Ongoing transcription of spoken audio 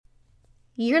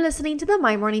You're listening to the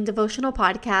My Morning Devotional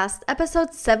Podcast,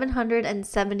 episode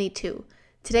 772.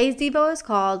 Today's Devo is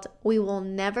called, We Will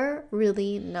Never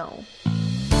Really Know.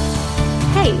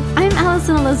 Hey, I'm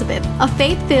Allison Elizabeth, a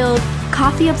faith-filled,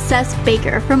 coffee-obsessed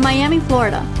baker from Miami,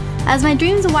 Florida. As my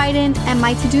dreams widened and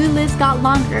my to-do list got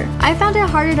longer, I found it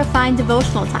harder to find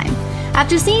devotional time.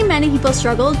 After seeing many people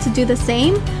struggle to do the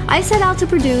same, I set out to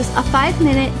produce a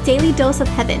 5-minute daily dose of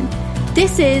heaven.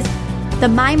 This is the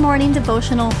My Morning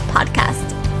Devotional Podcast.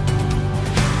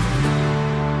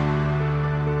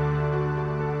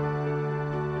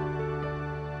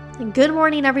 Good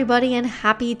morning, everybody, and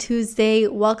happy Tuesday.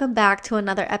 Welcome back to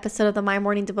another episode of the My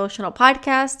Morning Devotional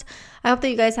Podcast. I hope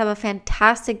that you guys have a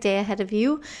fantastic day ahead of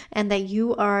you and that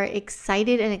you are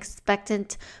excited and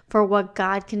expectant for what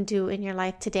God can do in your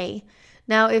life today.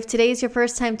 Now, if today is your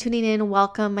first time tuning in,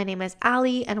 welcome. My name is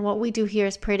Allie, and what we do here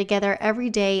is pray together every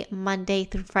day, Monday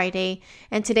through Friday.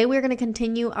 And today we're going to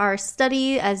continue our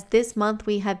study as this month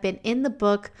we have been in the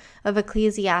book of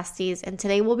Ecclesiastes. And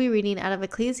today we'll be reading out of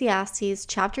Ecclesiastes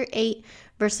chapter 8,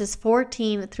 verses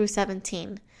 14 through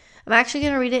 17. I'm actually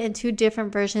going to read it in two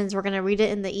different versions. We're going to read it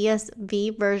in the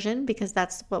ESV version because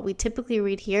that's what we typically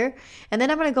read here. And then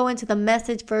I'm going to go into the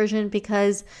Message version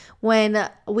because when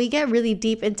we get really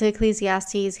deep into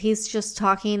Ecclesiastes, he's just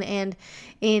talking and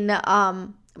in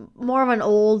more of an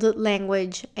old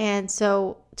language. And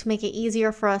so to make it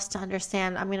easier for us to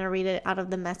understand, I'm going to read it out of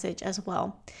the Message as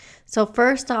well. So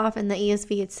first off, in the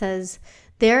ESV, it says,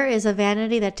 "There is a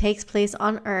vanity that takes place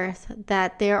on earth,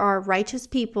 that there are righteous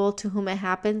people to whom it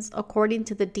happens according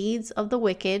to the deeds of the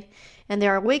wicked, and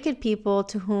there are wicked people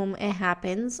to whom it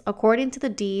happens according to the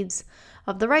deeds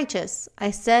of the righteous.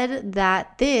 I said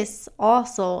that this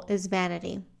also is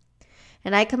vanity.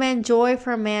 And I command joy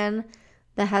for a man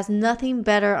that has nothing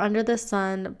better under the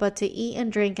sun but to eat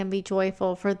and drink and be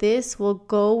joyful, for this will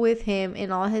go with him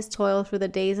in all his toil through the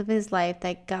days of his life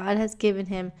that God has given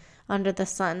him under the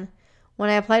sun. When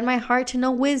I applied my heart to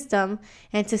know wisdom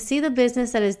and to see the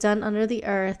business that is done under the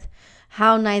earth,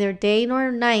 how neither day nor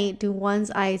night do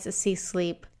one's eyes see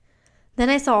sleep. Then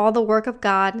I saw all the work of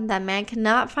God, and that man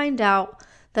cannot find out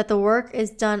that the work is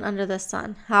done under the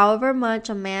sun. However much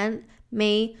a man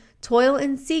may toil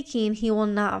in seeking, he will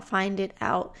not find it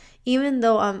out. Even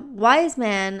though a wise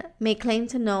man may claim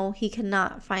to know, he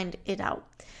cannot find it out."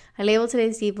 I label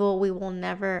today's evil, "We will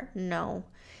never know."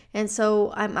 And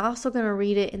so I'm also going to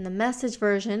read it in the Message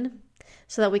version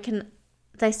so that we can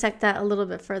dissect that a little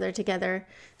bit further together.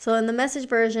 So in the Message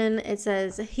version, it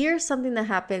says, "Here's something that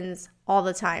happens all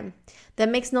the time that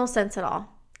makes no sense at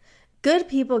all. Good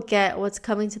people get what's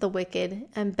coming to the wicked,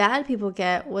 and bad people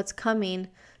get what's coming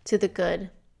to the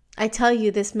good. I tell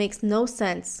you, this makes no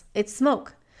sense. It's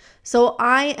smoke. So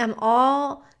I am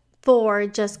all for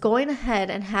just going ahead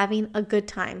and having a good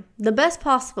time, the best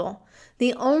possible.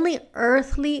 The only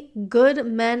earthly good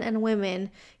men and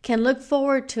women can look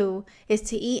forward to is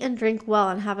to eat and drink well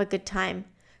and have a good time.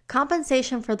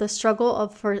 Compensation for the struggle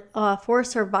for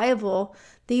survival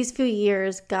these few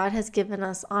years God has given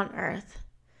us on earth.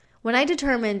 When I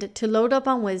determined to load up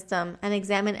on wisdom and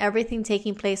examine everything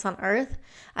taking place on earth,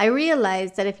 I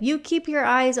realized that if you keep your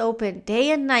eyes open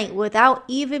day and night without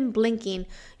even blinking,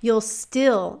 you'll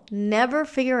still never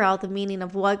figure out the meaning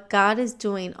of what God is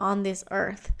doing on this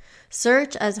earth.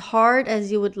 Search as hard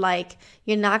as you would like,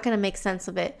 you're not going to make sense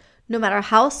of it. No matter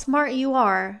how smart you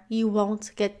are, you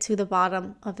won't get to the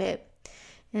bottom of it."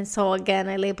 And so again,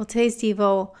 I label today's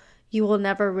Devo, "You will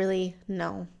never really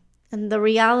know." And the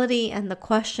reality and the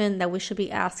question that we should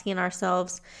be asking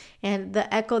ourselves and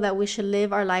the echo that we should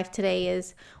live our life today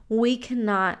is, we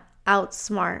cannot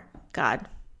outsmart God.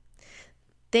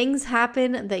 Things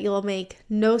happen that you'll make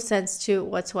no sense to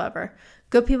whatsoever.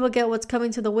 Good people get what's coming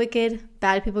to the wicked.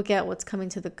 Bad people get what's coming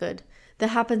to the good. That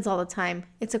happens all the time.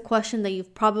 It's a question that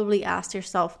you've probably asked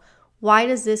yourself. Why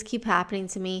does this keep happening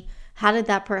to me? How did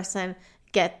that person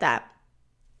get that?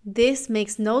 This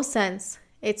makes no sense.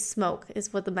 It's smoke,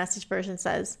 is what the Message version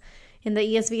says. In the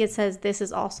ESV, it says this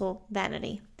is also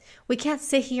vanity. We can't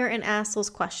sit here and ask those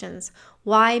questions.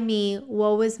 Why me?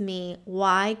 Woe is me.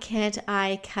 Why can't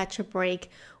I catch a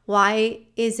break? Why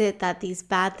is it that these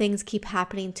bad things keep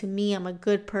happening to me? I'm a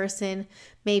good person.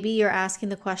 Maybe you're asking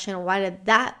the question, why did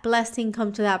that blessing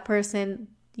come to that person?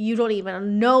 You don't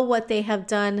even know what they have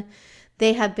done.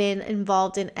 They have been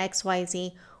involved in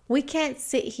XYZ. We can't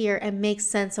sit here and make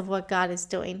sense of what God is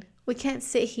doing. We can't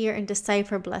sit here and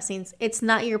decipher blessings. It's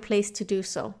not your place to do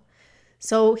so.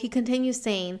 So he continues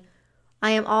saying,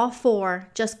 I am all for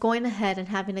just going ahead and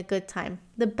having a good time,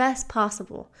 the best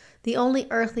possible. The only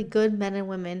earthly good men and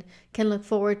women can look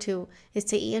forward to is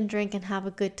to eat and drink and have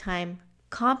a good time.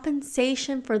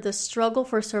 compensation for the struggle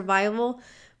for survival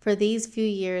for these few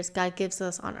years God gives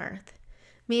us on earth.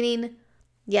 Meaning,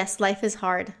 yes, life is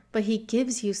hard, but He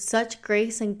gives you such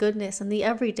grace and goodness in the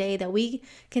everyday that we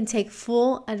can take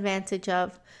full advantage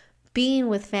of. Being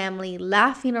with family,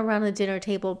 laughing around a dinner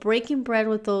table, breaking bread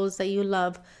with those that you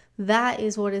love. That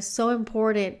is what is so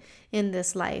important in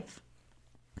this life.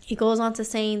 He goes on to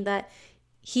saying that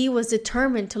He was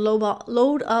determined to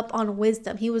load up on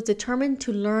wisdom. He was determined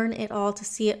to learn it all, to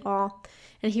see it all.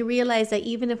 And He realized that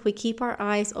even if we keep our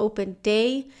eyes open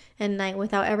day and night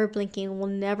without ever blinking, we'll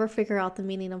never figure out the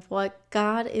meaning of what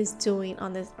God is doing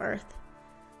on this earth.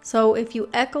 So if you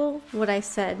echo what I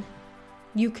said,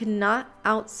 you cannot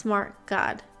outsmart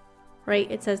God, right?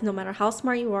 It says no matter how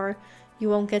smart you are, you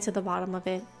won't get to the bottom of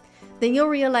it. Then you'll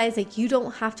realize that you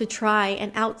don't have to try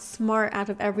and outsmart out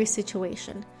of every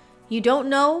situation. You don't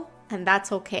know, and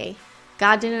that's okay.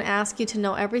 God didn't ask you to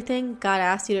know everything. God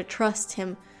asked you to trust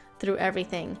Him through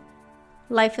everything.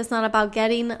 Life is not about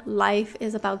getting, life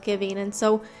is about giving. And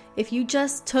so if you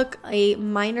just took a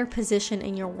minor position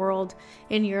in your world,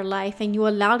 in your life, and you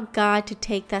allowed God to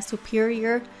take that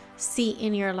superior seat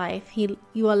in your life, you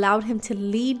allowed Him to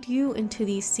lead you into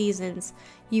these seasons,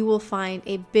 you will find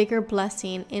a bigger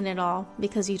blessing in it all,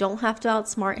 because you don't have to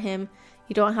outsmart Him.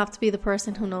 You don't have to be the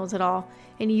person who knows it all.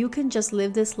 And you can just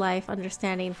live this life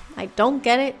understanding, I don't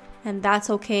get it, and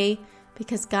that's okay,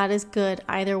 because God is good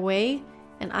either way,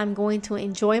 and I'm going to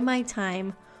enjoy my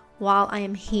time while I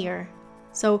am here.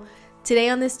 So today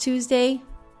on this Tuesday,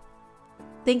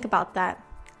 think about that.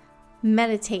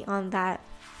 Meditate on that.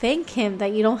 Thank Him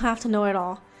that you don't have to know it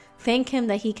all. Thank Him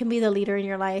that He can be the leader in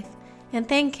your life. And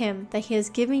thank Him that He has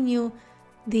given you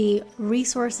the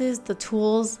resources, the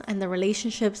tools, and the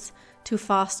relationships to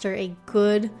foster a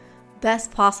good,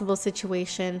 best possible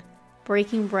situation,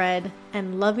 breaking bread,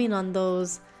 and loving on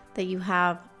those that you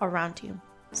have around you.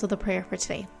 So the prayer for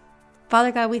today.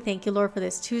 Father God, we thank you, Lord, for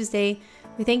this Tuesday.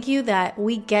 We thank you that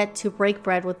we get to break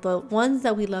bread with the ones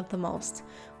that we love the most.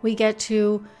 We get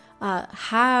to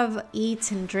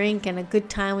eat and drink and a good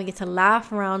time. We get to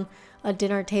laugh around a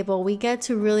dinner table. We get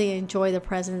to really enjoy the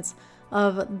presence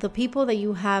of the people that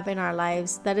you have in our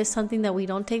lives. That is something that we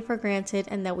don't take for granted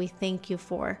and that we thank you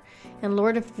for. And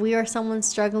Lord, if we are someone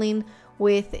struggling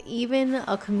with even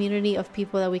a community of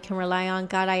people that we can rely on,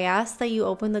 God, I ask that you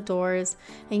open the doors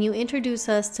and you introduce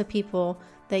us to people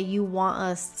that you want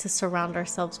us to surround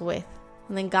ourselves with.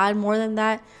 And then God, more than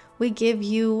that, we give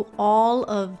you all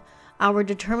of our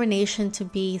determination to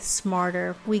be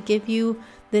smarter. We give you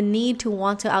the need to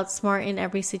want to outsmart in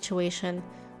every situation.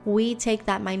 We take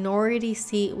that minority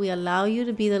seat. We allow you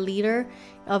to be the leader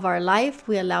of our life.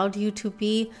 We allowed you to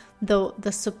be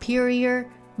the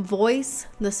superior voice,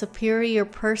 the superior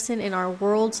person in our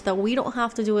world, so that we don't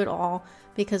have to do it all,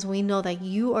 because we know that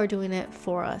you are doing it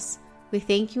for us. We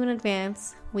thank you in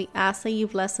advance. We ask that you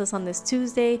bless us on this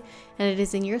Tuesday, and it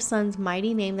is in your Son's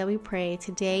mighty name that we pray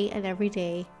today and every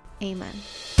day. Amen.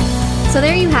 So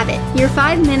there you have it, your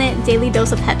 5-minute daily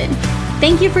dose of heaven.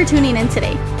 Thank you for tuning in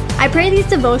today. I pray these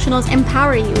devotionals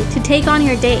empower you to take on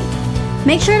your day.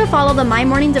 Make sure to follow the My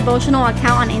Morning Devotional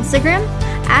account on Instagram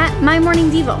at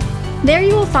MyMorningDevo. There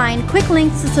you will find quick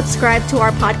links to subscribe to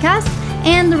our podcast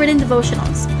and the written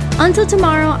devotionals. Until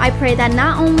tomorrow, I pray that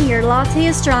not only your latte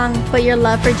is strong, but your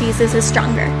love for Jesus is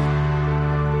stronger.